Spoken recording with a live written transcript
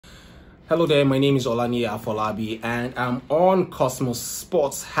Hello there, my name is Olani Afolabi and I'm on Cosmos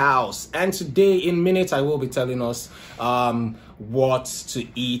Sports House, and today in minutes I will be telling us what to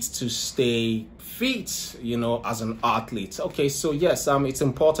eat to stay fit, as an athlete. Okay, so yes, it's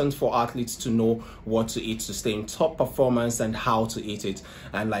important for athletes to know what to eat to stay in top performance and how to eat it.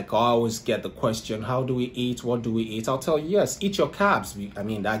 And like I always get the question, how do we eat? What do we eat? I'll tell you, yes, eat your carbs.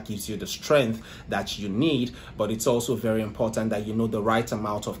 That gives you the strength that you need, but it's also very important that you know the right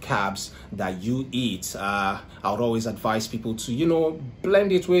amount of carbs that you eat. I would always advise people to,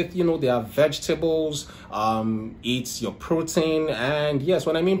 blend it with, their vegetables, eat your protein. And yes,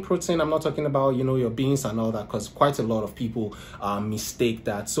 when I mean protein, I'm not talking about, your beans and all that, because quite a lot of people mistake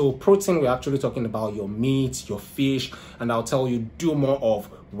that. So protein, we're actually talking about your meat, your fish, and I'll tell you, do more of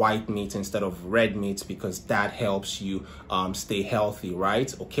white meat instead of red meat, because that helps you stay healthy,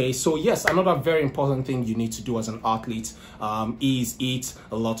 right? Okay, so yes, another very important thing you need to do as an athlete is eat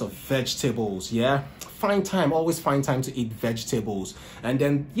a lot of vegetables. Yeah, always find time to eat vegetables. And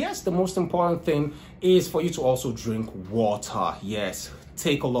then yes, the most important thing is for you to also drink water. Yes,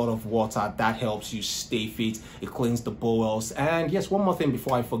 take a lot of water. That helps you stay fit. It cleans the bowels. And yes, one more thing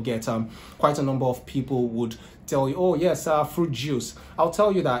before I forget, quite a number of people would tell you, oh yes, fruit juice. I'll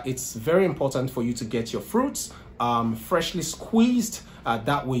tell you that it's very important for you to get your fruits freshly squeezed.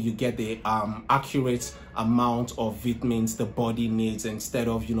 That way you get the accurate amount of vitamins the body needs, instead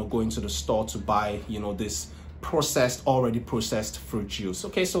of going to the store to buy this already processed fruit juice.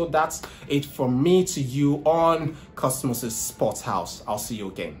 Okay, so that's it from me to you on Cosmos Sports House. I'll see you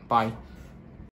again. Bye.